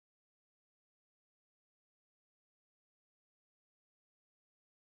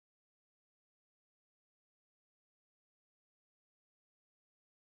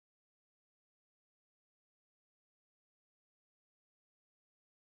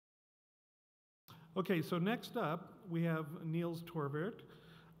Okay, so next up we have Niels Thorwirth.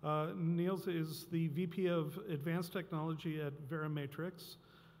 Niels is the VP of Advanced Technology at Verimatrix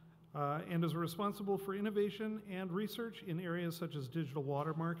and is responsible for innovation and research in areas such as digital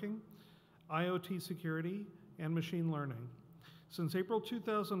watermarking, IoT security, and machine learning. Since April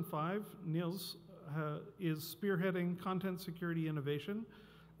 2005, Niels is spearheading content security innovation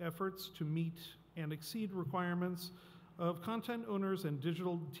efforts to meet and exceed requirements of content owners and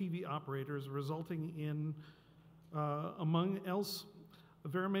digital TV operators, resulting in, among else,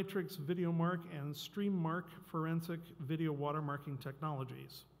 Verimatrix VideoMark and StreamMark forensic video watermarking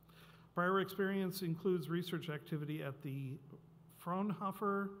technologies. Prior experience includes research activity at the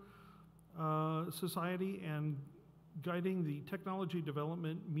Fraunhofer Society and guiding the technology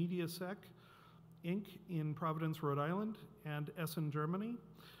development MediaSec Inc. in Providence, Rhode Island, and Essen, Germany.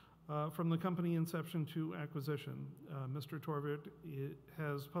 From the company inception to acquisition, Mr. Thorwirth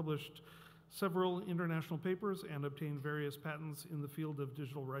has published several international papers and obtained various patents in the field of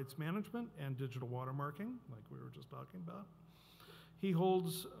digital rights management and digital watermarking, like we were just talking about. He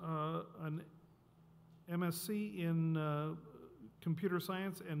holds an MSc in computer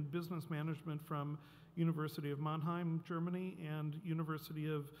science and business management from University of Mannheim, Germany, and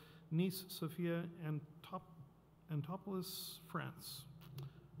University of Nice, Sophia, and Antopolis, France.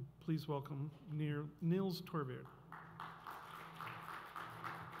 Please welcome Niels Thorwirth.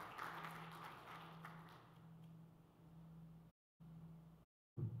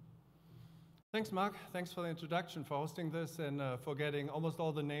 Thanks, Mark. Thanks for the introduction, for hosting this, and for getting almost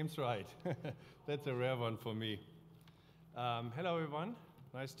all the names right. That's a rare one for me. Hello, everyone.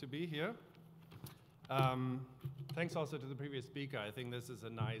 Nice to be here. Thanks also to the previous speaker. I think this is a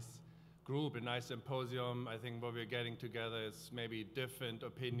nice group, a nice symposium. I think what we're getting together is maybe different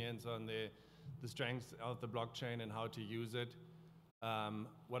opinions on the strengths of the blockchain and how to use it.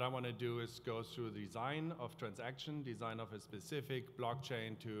 What I want to do is go through the design of transaction, design of a specific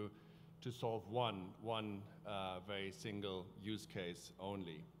blockchain to solve one very single use case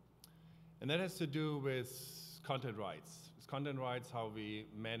only. And that has to do with content rights. It's content rights, how we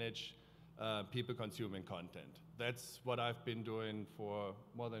manage people consuming content. That's what I've been doing for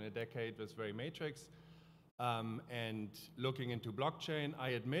more than a decade with Verimatrix. And looking into blockchain, I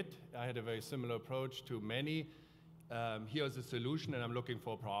admit I had a very similar approach to many. Here's a solution, and I'm looking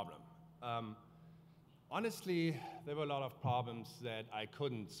for a problem. Honestly, there were a lot of problems that I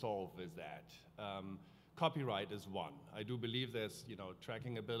couldn't solve with that. Copyright is one. I do believe there's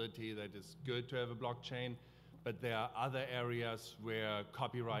tracking ability that is good to have a blockchain, but there are other areas where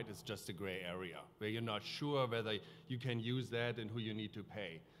copyright is just a gray area, where you're not sure whether you can use that and who you need to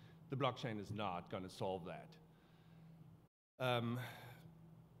pay. The blockchain is not going to solve that.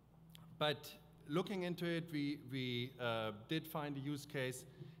 But looking into it, we did find a use case,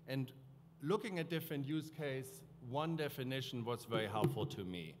 and looking at different use case, one definition was very helpful to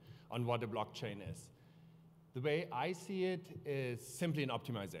me on what a blockchain is. The way I see it is simply an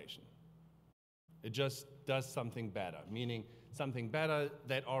optimization. It just does something better, meaning something better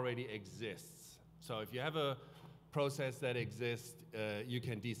that already exists. So if you have a process that exists, you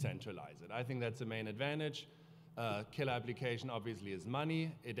can decentralize it. I think that's the main advantage. Killer application obviously is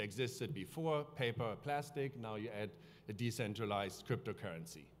money. It existed before, paper, plastic. Now you add a decentralized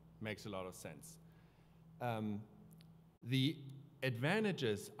cryptocurrency. Makes a lot of sense. The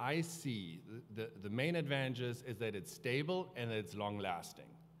advantages I see, the main advantages is that it's stable and it's long lasting.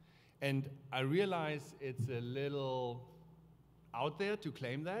 And I realize it's a little out there to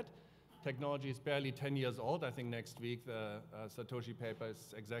claim that. Technology is barely 10 years old. I think next week the Satoshi paper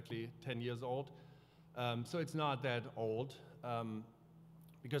is exactly 10 years old. So it's not that old,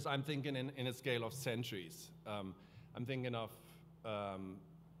 because I'm thinking in a scale of centuries. I'm thinking of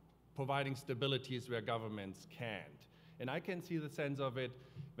providing stabilities where governments can't. And I can see the sense of it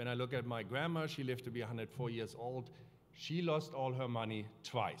when I look at my grandma. She lived to be 104 years old. She lost all her money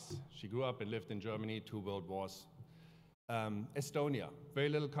twice. She grew up and lived in Germany, 2 world wars. Estonia, very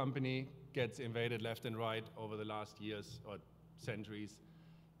little company, gets invaded left and right over the last years or centuries.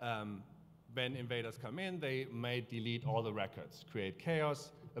 When invaders come in, they may delete all the records, create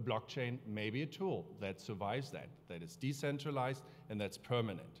chaos. A blockchain may be a tool that survives that is decentralized and that's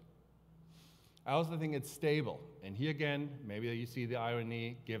permanent. I also think it's stable. And here again, maybe you see the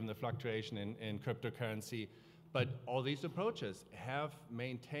irony given the fluctuation in cryptocurrency. But all these approaches have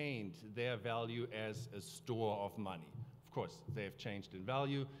maintained their value as a store of money. Of course, they have changed in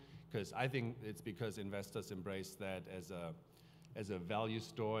value, because I think it's because investors embrace that as a value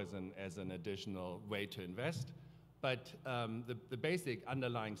store, as an additional way to invest. But the basic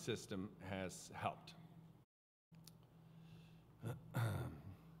underlying system has helped.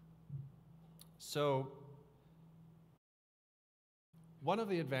 So one of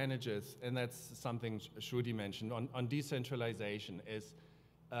the advantages, and that's something Shruti mentioned, on decentralization is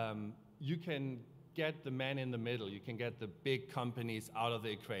you can get the man in the middle, you can get the big companies out of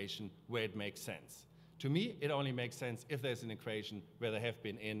the equation where it makes sense. To me, it only makes sense if there's an equation where they have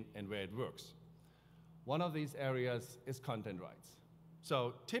been in and where it works. One of these areas is content rights.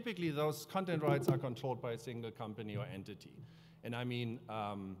 So typically those content rights are controlled by a single company or entity. And I mean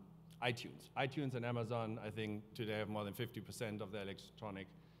iTunes. iTunes and Amazon, I think today have more than 50% of their electronic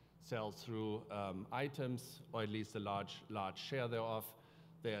sales through items, or at least a large share thereof.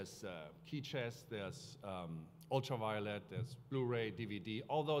 There's KeyChest, there's Ultraviolet, there's Blu-ray, DVD.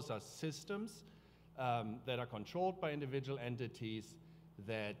 All those are systems that are controlled by individual entities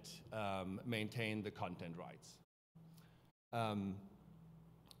that maintain the content rights.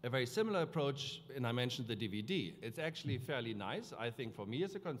 A very similar approach, and I mentioned the DVD, it's actually fairly nice. I think for me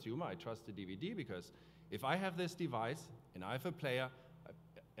as a consumer, I trust the DVD because if I have this device and I have a player,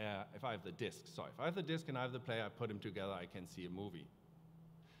 if I have the disc, if I have the disc and I have the player, I put them together, I can see a movie.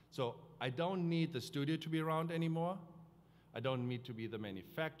 So I don't need the studio to be around anymore. I don't need to be the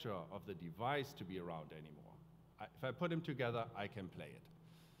manufacturer of the device to be around anymore. If I put them together, I can play it.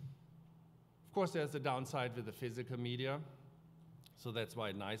 Of course, there's a downside with the physical media. So that's why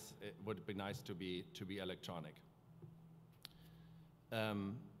it would be nice to be electronic.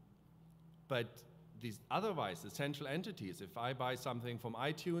 But these otherwise, the central entities, if I buy something from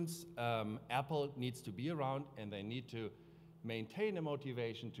iTunes, Apple needs to be around and they need to maintain a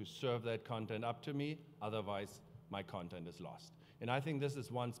motivation to serve that content up to me, otherwise my content is lost. And I think this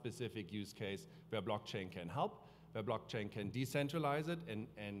is one specific use case where blockchain can help, where blockchain can decentralize it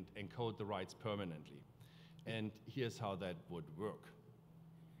and encode the rights permanently. And here's how that would work.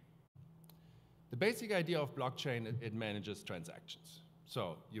 The basic idea of blockchain, it manages transactions.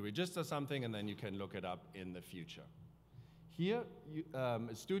 So you register something and then you can look it up in the future. Here, a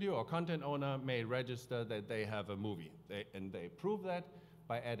studio or content owner may register that they have a movie. And they prove that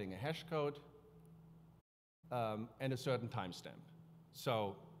by adding a hash code and a certain timestamp.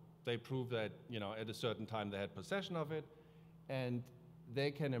 So they prove that at a certain time they had possession of it, and they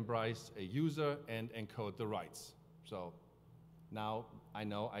can embrace a user and encode the rights. So now I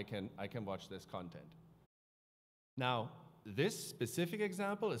know I can watch this content. Now, this specific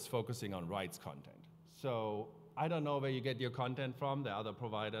example is focusing on rights content. So I don't know where you get your content from. There are other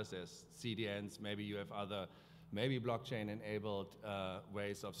providers, there's CDNs, maybe you have other, maybe blockchain-enabled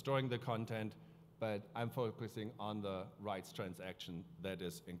ways of storing the content, but I'm focusing on the rights transaction that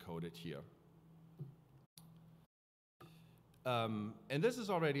is encoded here. And this is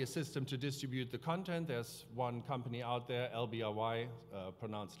already a system to distribute the content. There's one company out there, LBRY,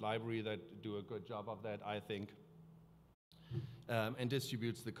 pronounced library, that do a good job of that, I think, and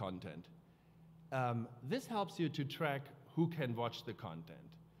distributes the content. This helps you to track who can watch the content.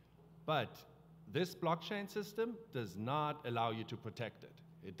 But this blockchain system does not allow you to protect it.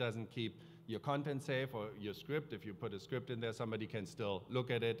 It doesn't keep your content safe or your script. If you put a script in there, somebody can still look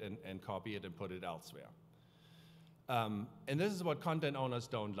at it and copy it and put it elsewhere. And this is what content owners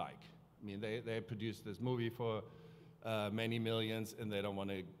don't like. I mean, they produce this movie for many millions, and they don't want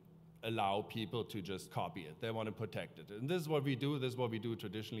to allow people to just copy it. They want to protect it. And this is what we do. This is what we do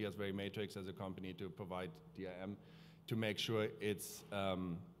traditionally as Verimatrix, as a company, to provide DRM, to make sure it's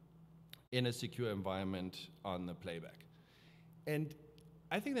in a secure environment on the playback. And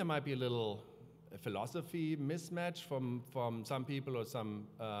I think there might be a little philosophy mismatch from some people or some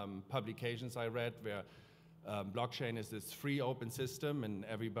publications I read where blockchain is this free open system and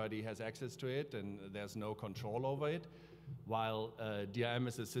everybody has access to it and there's no control over it, while DRM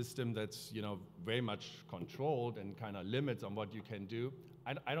is a system that's very much controlled and kind of limits on what you can do.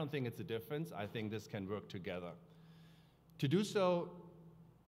 I don't think it's a difference. I think this can work together. To do so,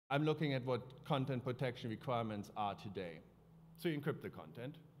 I'm looking at what content protection requirements are today. So you encrypt the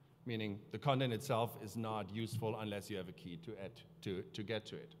content, meaning the content itself is not useful unless you have a key to get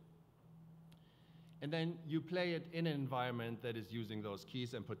to it. And then you play it in an environment that is using those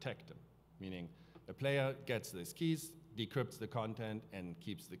keys and protect them, meaning the player gets these keys, decrypts the content, and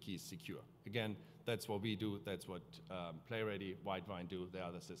keeps the keys secure. Again, that's what we do. That's what PlayReady, Whitevine do. There are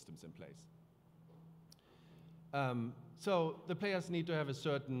other systems in place. So the players need to have a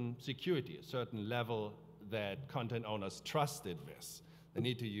certain security, a certain level that content owners trust it with. They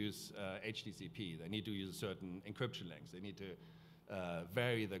need to use HTTP. They need to use certain encryption links. They need to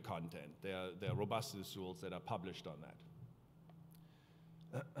vary the content. There are robustness rules that are published on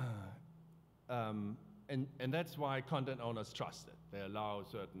that. And that's why content owners trust it. They allow a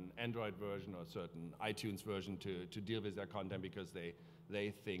certain Android version or a certain iTunes version to deal with their content because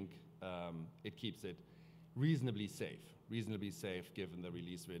they think it keeps it reasonably safe given the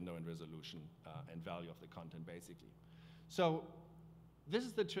release window and resolution and value of the content, basically. So this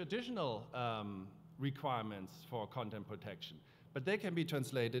is the traditional requirements for content protection, but they can be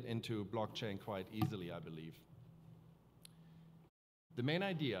translated into blockchain quite easily, I believe. The main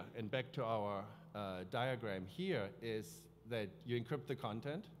idea, and back to our diagram here, is that you encrypt the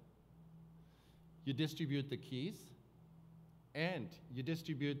content, you distribute the keys, and you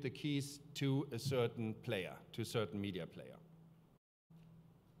distribute the keys to a certain player, to a certain media player.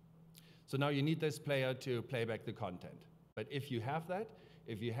 So now you need this player to play back the content. But if you have that,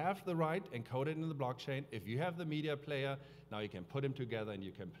 if you have the right encoded in the blockchain, if you have the media player, now you can put them together and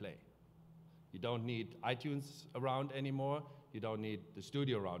you can play. You don't need iTunes around anymore. You don't need the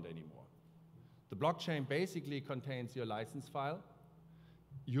studio around anymore. The blockchain basically contains your license file,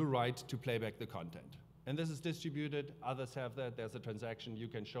 your right to play back the content. And this is distributed, others have that, there's a transaction, you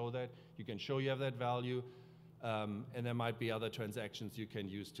can show that, you can show you have that value, and there might be other transactions you can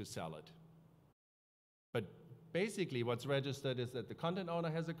use to sell it. But basically what's registered is that the content owner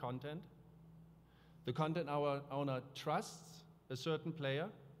has a content, the content owner trusts a certain player,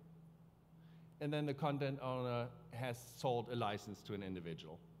 and then the content owner has sold a license to an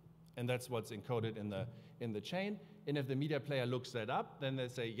individual. And that's what's encoded in the chain. And if the media player looks that up, then they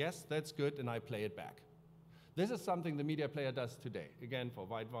say, yes, that's good, and I play it back. This is something the media player does today. Again, for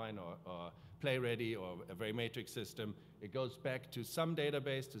Whitevine or PlayReady or a Verimatrix system, it goes back to some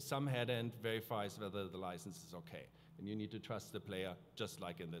database, to some head end, verifies whether the license is okay. And you need to trust the player, just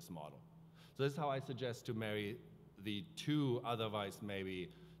like in this model. So this is how I suggest to marry the two otherwise maybe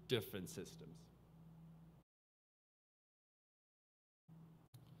different systems.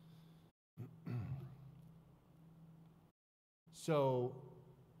 So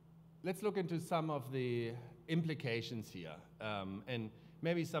let's look into some of the implications here, and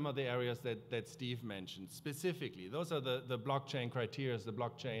maybe some of the areas that Steve mentioned specifically. Those are the blockchain criteria, the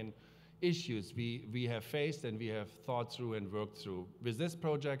blockchain issues we have faced and we have thought through and worked through with this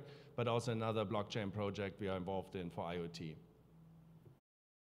project, but also another blockchain project we are involved in for IoT.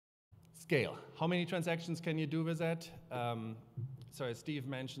 Scale. How many transactions can you do with that? So as Steve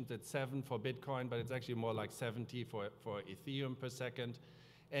mentioned, it's 7 for Bitcoin, but it's actually more like 70 for Ethereum per second.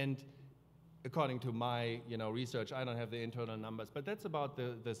 And according to my research, I don't have the internal numbers, but that's about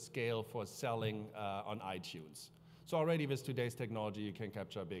the scale for selling on iTunes. So already with today's technology, you can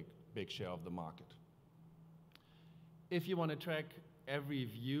capture a big share of the market. If you want to track every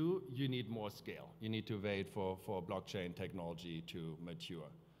view, you need more scale. You need to wait for blockchain technology to mature.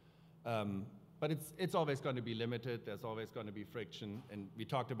 But it's always going to be limited. There's always going to be friction. And we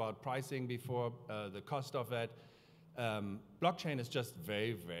talked about pricing before, the cost of that. Blockchain is just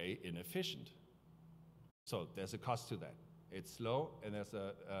very, very inefficient. So there's a cost to that. It's slow, and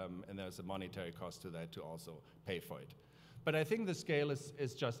there's a monetary cost to that to also pay for it. But I think the scale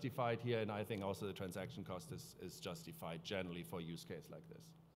is justified here, and I think also the transaction cost is justified generally for a use case like this.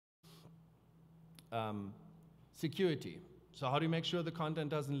 Security. So how do you make sure the content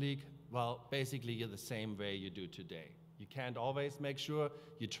doesn't leak? Well, basically, you're the same way you do today. You can't always make sure.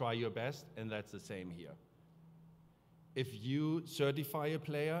 You try your best, and that's the same here. If you certify a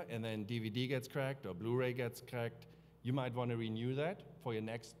player and then DVD gets cracked or Blu-ray gets cracked, you might want to renew that for your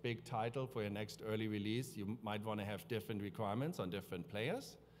next big title, for your next early release. You might want to have different requirements on different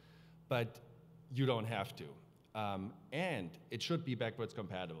players, but you don't have to. And it should be backwards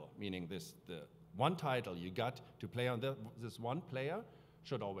compatible, meaning the one title you got to play on this one player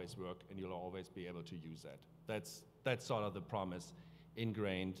should always work, and you'll always be able to use that. That's sort of the promise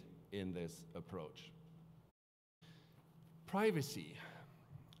ingrained in this approach. Privacy.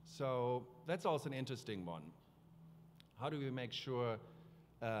 So that's also an interesting one. How do we make sure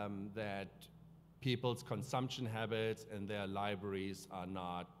that people's consumption habits and their libraries are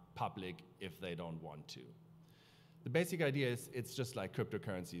not public if they don't want to? The basic idea is it's just like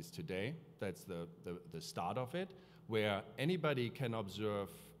cryptocurrencies today. That's the start of it, where anybody can observe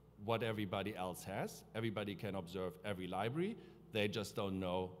what everybody else has. Everybody can observe every library. They just don't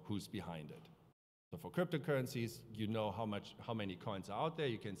know who's behind it. So for cryptocurrencies, you know how many coins are out there.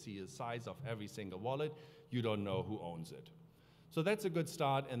 You can see the size of every single wallet. You don't know who owns it. So that's a good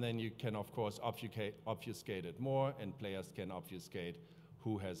start, and then you can, of course, obfuscate it more, and players can obfuscate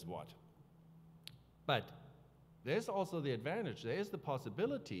who has what. But there's also the advantage. There's the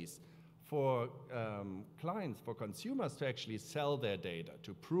possibilities for clients, for consumers to actually sell their data,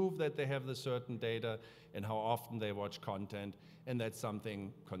 to prove that they have the certain data and how often they watch content, and that's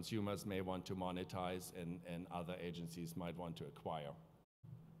something consumers may want to monetize and other agencies might want to acquire.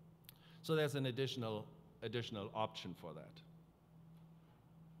 So there's an additional option for that.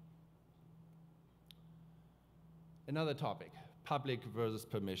 Another topic, public versus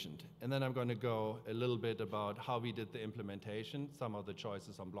permissioned. And then I'm going to go a little bit about how we did the implementation, some of the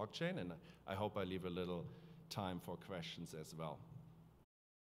choices on blockchain, and I hope I leave a little time for questions as well.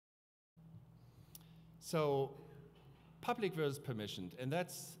 So public versus permissioned, and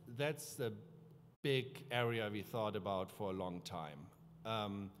that's the big area we thought about for a long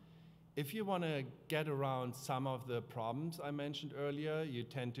time. If you want to get around some of the problems I mentioned earlier, you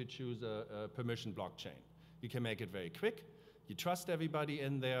tend to choose a permission blockchain. You can make it very quick. You trust everybody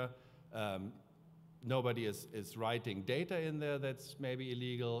in there. Nobody is writing data in there that's maybe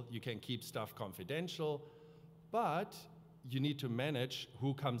illegal. You can keep stuff confidential, but you need to manage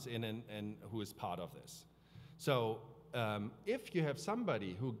who comes in and who is part of this. So if you have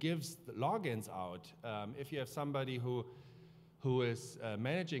somebody who gives the logins out, if you have somebody who is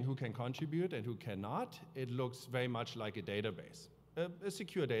managing who can contribute and who cannot, it looks very much like a database. A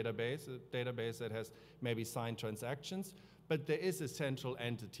secure database, a database that has maybe signed transactions, but there is a central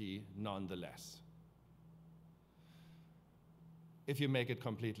entity nonetheless. If you make it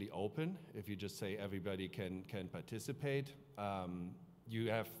completely open, if you just say everybody can participate, you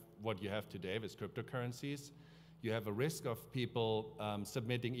have what you have today with cryptocurrencies. You have a risk of people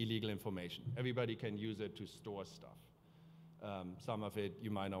submitting illegal information. Everybody can use it to store stuff. Some of it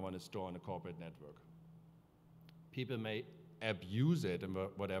you might not want to store on a corporate network. People may abuse it, and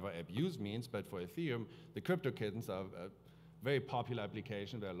whatever abuse means, but for Ethereum, the crypto kittens are a very popular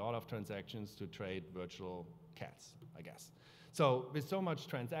application. There are a lot of transactions to trade virtual cats, I guess. So with so much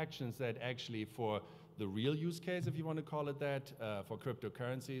transactions that actually for the real use case, if you want to call it that, for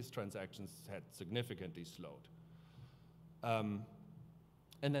cryptocurrencies, transactions had significantly slowed. And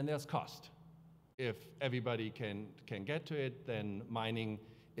then there's cost. If everybody can get to it, then mining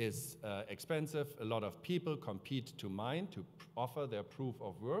is expensive. A lot of people compete to mine, to offer their proof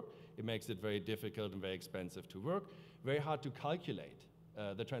of work. It makes it very difficult and very expensive to work. Very hard to calculate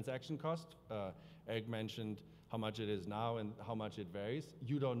the transaction cost. Eric mentioned how much it is now and how much it varies.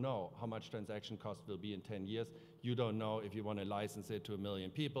 You don't know how much transaction cost will be in 10 years. You don't know if you want to license it to 1 million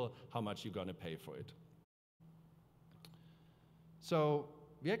people, how much you're going to pay for it. So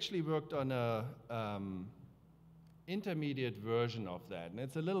we actually worked on a intermediate version of that. And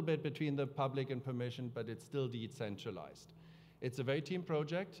it's a little bit between the public and permission, but it's still decentralized. It's a very team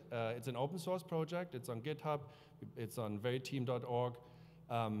project. It's an open source project. It's on GitHub. It's on veryteam.org.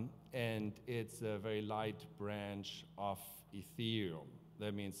 And it's a very light branch of Ethereum.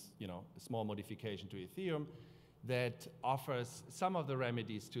 That means, you know, a small modification to Ethereum that offers some of the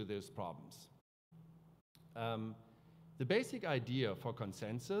remedies to these problems. The basic idea for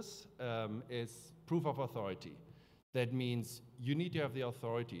consensus is proof of authority. That means you need to have the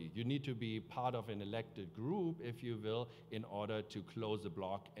authority. You need to be part of an elected group, if you will, in order to close a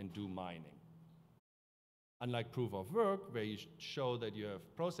block and do mining. Unlike proof of work, where you show that you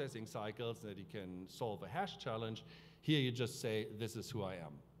have processing cycles, that you can solve a hash challenge, here you just say, this is who I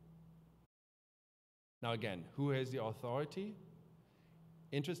am. Now again, who has the authority?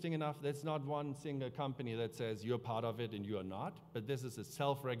 Interesting enough, that's not one single company that says you're part of it and you're not, but this is a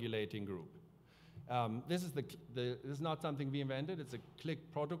self-regulating group. This is not something we invented. It's a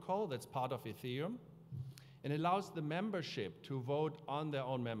click protocol that's part of Ethereum, and it allows the membership to vote on their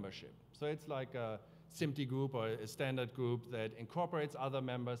own membership. So it's like a SMPTE group or a standard group that incorporates other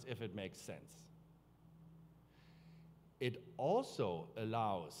members if it makes sense. It also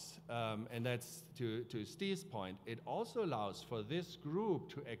allows, and that's to Steve's point, it also allows for this group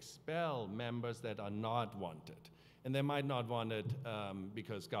to expel members that are not wanted. And they might not want it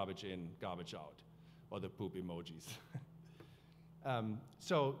because garbage in, garbage out, or the poop emojis.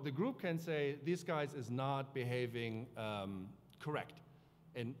 So the group can say, these guys is not behaving correct,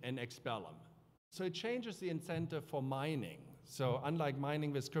 and expel them. So it changes the incentive for mining. So unlike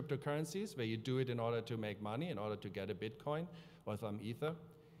mining with cryptocurrencies, where you do it in order to make money, in order to get a Bitcoin or some Ether,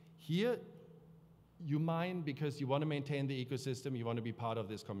 here you mine because you want to maintain the ecosystem, you want to be part of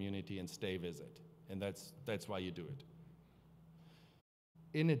this community and stay with it. And that's why you do it.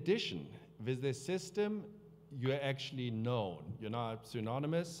 In addition, with this system, you're actually known. You're not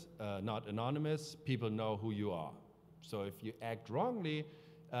pseudonymous, not anonymous. People know who you are. So if you act wrongly,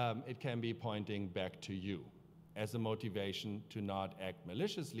 it can be pointing back to you as a motivation to not act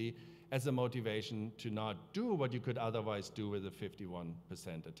maliciously, as a motivation to not do what you could otherwise do with a 51%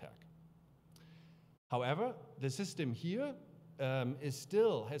 attack. However, the system here has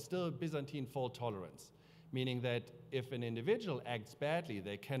still Byzantine fault tolerance, meaning that if an individual acts badly,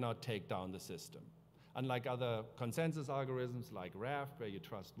 they cannot take down the system. Unlike other consensus algorithms like Raft, where you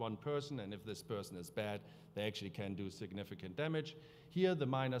trust one person, and if this person is bad, they actually can do significant damage. Here, the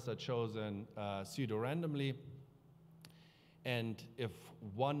miners are chosen pseudo-randomly, and if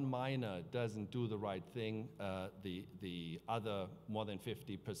one miner doesn't do the right thing, the other more than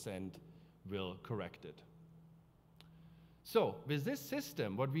 50% will correct it. So with this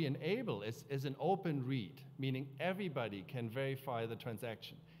system, what we enable is an open read, meaning everybody can verify the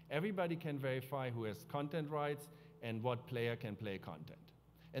transaction. Everybody can verify who has content rights and what player can play content.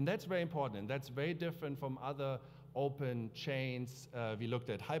 And that's very important, and that's very different from other open chains. We looked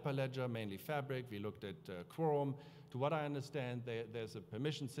at Hyperledger, mainly Fabric. We looked at Quorum. To what I understand, there's a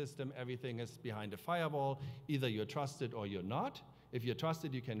permission system. Everything is behind a firewall. Either you're trusted or you're not. If you're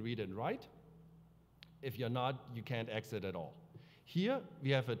trusted, you can read and write. If you're not, you can't exit at all. Here, we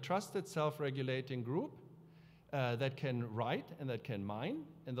have a trusted self-regulating group that can write and that can mine,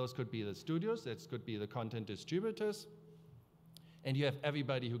 and those could be the studios, that could be the content distributors, and you have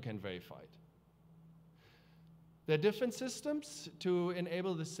everybody who can verify it. There are different systems to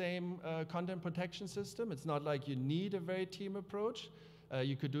enable the same content protection system. It's not like you need a very team approach.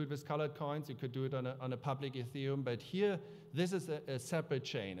 You could do it with colored coins, you could do it on a public Ethereum, but here, this is a separate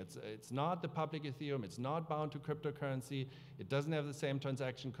chain. It's not the public Ethereum, it's not bound to cryptocurrency, it doesn't have the same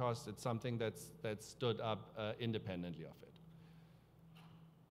transaction costs, it's something that's stood up independently of it.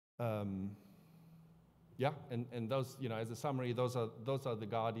 Yeah, and those, as a summary, those are the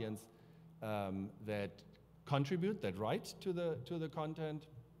guardians that contribute, that write to the content,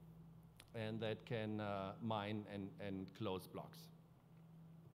 and that can mine and close blocks.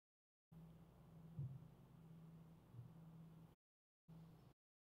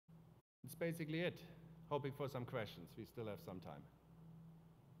 That's basically it. Hoping for some questions. We still have some time.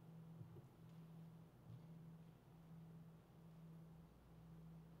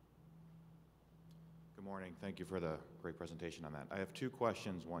 Good morning. Thank you for the great presentation on that. I have two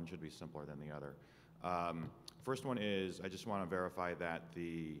questions. One should be simpler than the other. First one is, I just want to verify that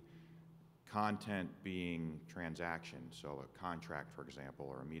the content being transaction, so a contract, for example,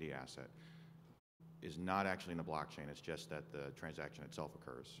 or a media asset, is not actually in the blockchain. It's just that the transaction itself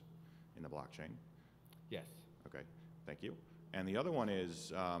occurs in the blockchain? Yes. Okay, thank you. And the other one is,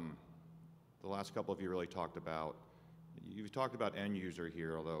 the last couple of you really talked about, you've talked about end user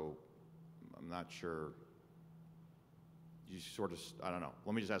here, although I'm not sure, you sort of, I don't know.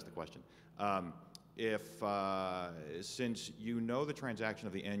 Let me just ask the question. Since you know the transaction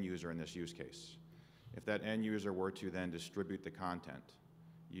of the end user in this use case, if that end user were to then distribute the content,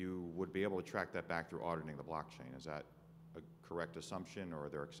 you would be able to track that back through auditing the blockchain. Is that a correct assumption, or are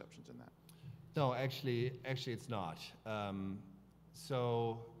there exceptions in that? No, actually it's not.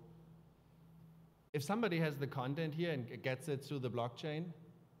 So if somebody has the content here and gets it through the blockchain,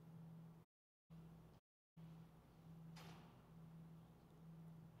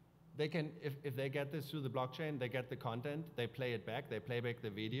 they can, if they get this through the blockchain, they get the content, they play it back, they play back the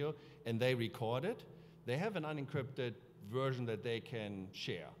video, and they record it. They have an unencrypted version that they can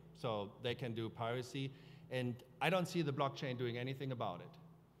share. So they can do piracy, and I don't see the blockchain doing anything about it.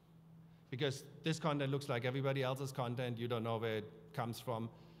 Because this content looks like everybody else's content, you don't know where it comes from.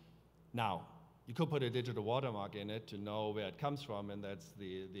 Now, you could put a digital watermark in it to know where it comes from, and that's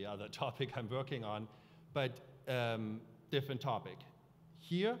the other topic I'm working on, but different topic.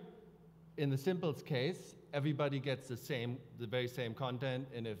 Here, in the simplest case, everybody gets the very same content,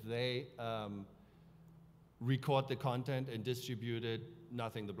 and if they record the content and distribute it,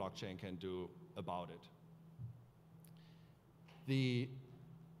 nothing the blockchain can do about it. The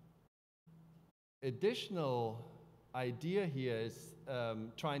additional idea here is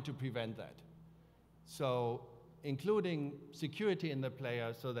trying to prevent that. So including security in the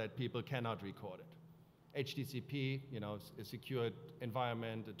player so that people cannot record it. HTTP, a secured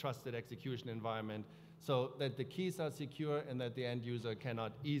environment, a trusted execution environment, so that the keys are secure and that the end user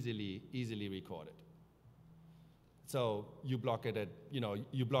cannot easily record it. So you block it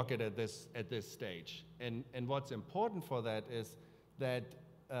at this stage. And what's important for that is that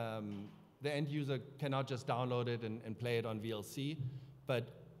the end user cannot just download it and play it on VLC, but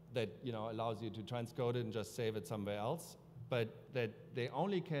that allows you to transcode it and just save it somewhere else, but that they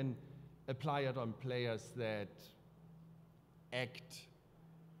only can apply it on players that act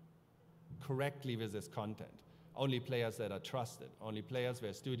correctly with this content. Only players that are trusted. Only players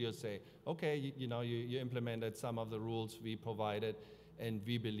where studios say, okay, you implemented some of the rules we provided, and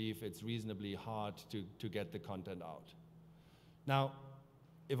we believe it's reasonably hard to get the content out. Now,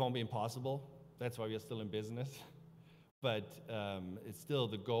 it won't be impossible. That's why we are still in business. But it's still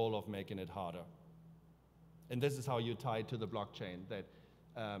the goal of making it harder. And this is how you tie it to the blockchain, that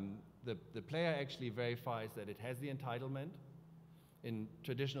the player actually verifies that it has the entitlement. In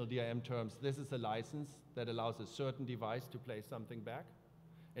traditional DRM terms, this is a license that allows a certain device to play something back.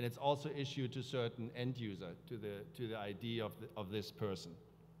 And it's also issued to certain end user, to the ID of this person.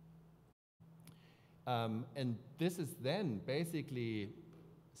 And this is then basically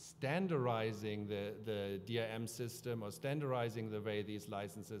standardizing the DRM system, or standardizing the way these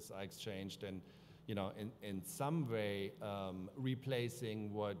licenses are exchanged, and in some way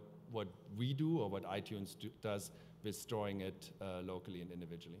replacing what we do or what iTunes does with storing it locally and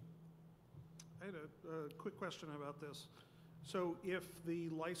individually. I had a quick question about this. So if the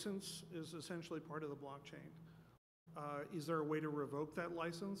license is essentially part of the blockchain, is there a way to revoke that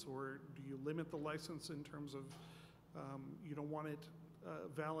license, or do you limit the license in terms of you don't want it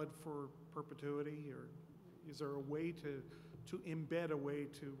valid for perpetuity, or is there a way to embed a way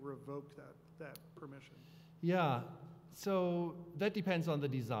to revoke that permission? Yeah, so that depends on the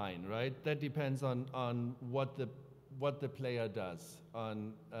design, right? That depends on what the player does.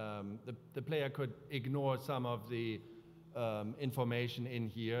 The player could ignore some of the information in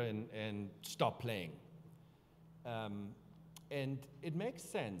here and stop playing. And it makes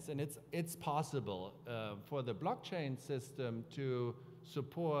sense, and it's possible for the blockchain system to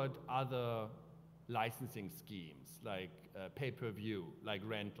support other licensing schemes, like pay-per-view, like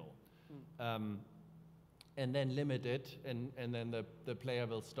rental, and then limit it, and then the player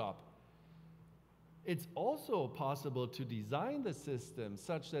will stop. It's also possible to design the system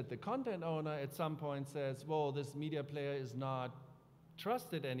such that the content owner at some point says, whoa, this media player is not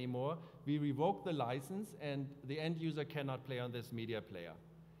trusted anymore. We revoke the license, and the end user cannot play on this media player.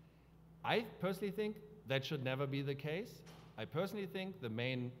 I personally think that should never be the case. I personally think the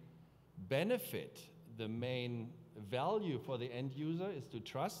main benefit, the main value for the end user is to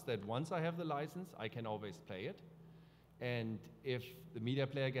trust that once I have the license, I can always play it. And if the media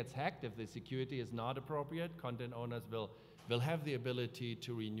player gets hacked, if the security is not appropriate, content owners will have the ability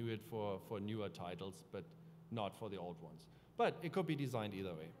to renew it for newer titles, but not for the old ones. But it could be designed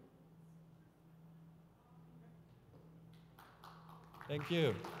either way. Thank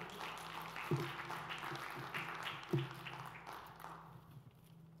you.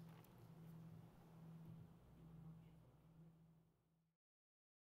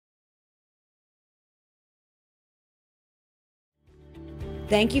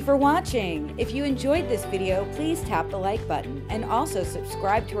 Thank you for watching. If you enjoyed this video, please tap the like button and also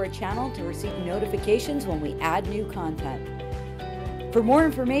subscribe to our channel to receive notifications when we add new content. For more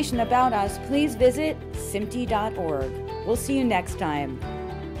information about us, please visit SMPTE.org. We'll see you next time.